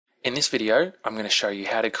In this video, I'm going to show you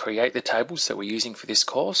how to create the tables that we're using for this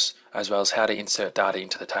course, as well as how to insert data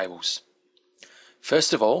into the tables.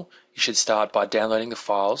 First of all, you should start by downloading the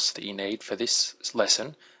files that you need for this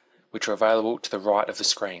lesson, which are available to the right of the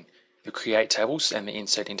screen, the Create Tables and the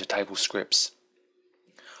Insert into Tables scripts.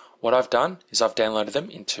 What I've done is I've downloaded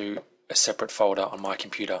them into a separate folder on my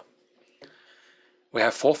computer. We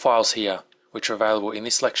have 4 files here, which are available in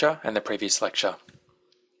this lecture and the previous lecture.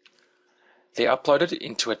 They're uploaded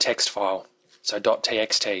into a text file, so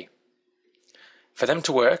 .txt. For them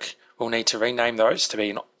to work, we'll need to rename those to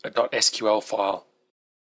be a .sql file.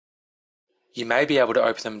 You may be able to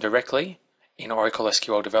open them directly in Oracle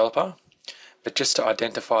SQL Developer, but just to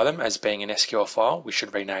identify them as being an SQL file, we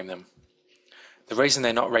should rename them. The reason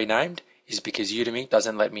they're not renamed is because Udemy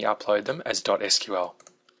doesn't let me upload them as .sql,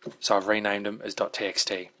 so I've renamed them as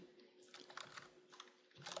 .txt.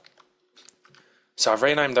 So I've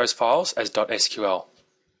renamed those files as .sql.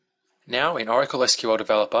 Now in Oracle SQL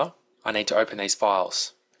Developer, I need to open these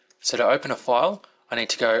files. So to open a file, I need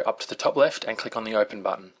to go up to the top left and click on the Open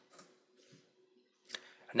button.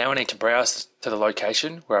 And now I need to browse to the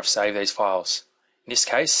location where I've saved these files. In this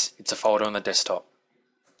case, it's a folder on the desktop.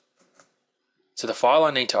 So the file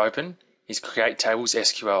I need to open is Create Tables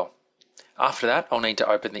SQL. After that, I'll need to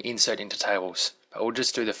open the Insert into Tables, but we'll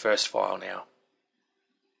just do the first file now.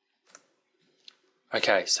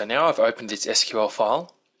 Okay, so now I've opened this SQL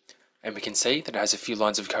file, and we can see that it has a few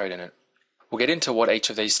lines of code in it. We'll get into what each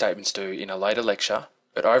of these statements do in a later lecture,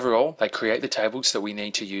 but overall they create the tables that we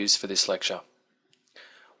need to use for this lecture.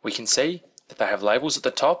 We can see that they have labels at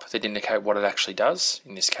the top that indicate what it actually does,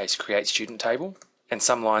 in this case Create Student Table, and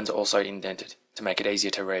some lines are also indented to make it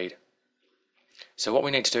easier to read. So what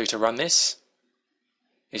we need to do to run this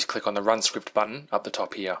is click on the Run Script button up the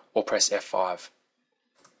top here, or press F5.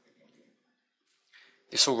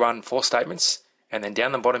 This will run 4 statements, and then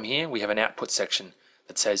down the bottom here we have an output section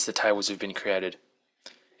that says the tables have been created.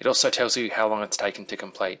 It also tells you how long it's taken to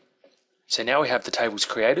complete. So now we have the tables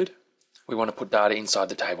created, we want to put data inside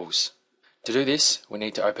the tables. To do this, we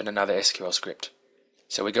need to open another SQL script.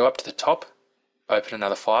 So we go up to the top, open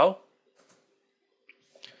another file,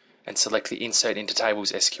 and select the Insert into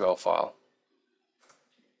Tables SQL file.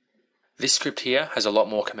 This script here has a lot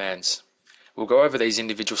more commands. We'll go over these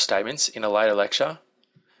individual statements in a later lecture,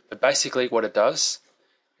 but basically what it does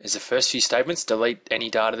is the first few statements delete any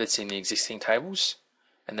data that's in the existing tables,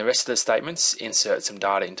 and the rest of the statements insert some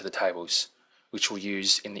data into the tables, which we'll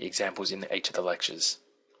use in the examples in each of the lectures.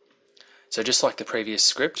 So just like the previous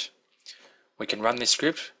script, we can run this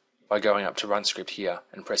script by going up to Run Script here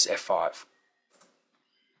and press F5.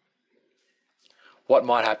 What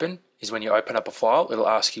might happen is when you open up a file, it'll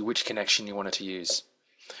ask you which connection you want it to use.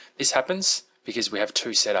 This happens because we have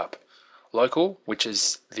 2 set up. Local, which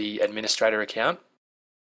is the administrator account,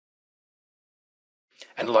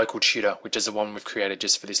 and local tutor, which is the one we've created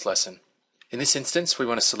just for this lesson. In this instance, we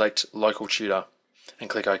want to select local tutor and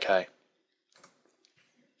click OK.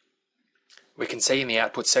 We can see in the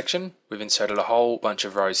output section, we've inserted a whole bunch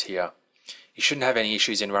of rows here. You shouldn't have any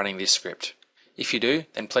issues in running this script. If you do,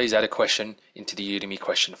 then please add a question into the Udemy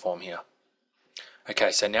question form here.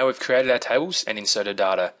 Okay, so now we've created our tables and inserted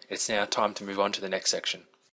data. It's now time to move on to the next section.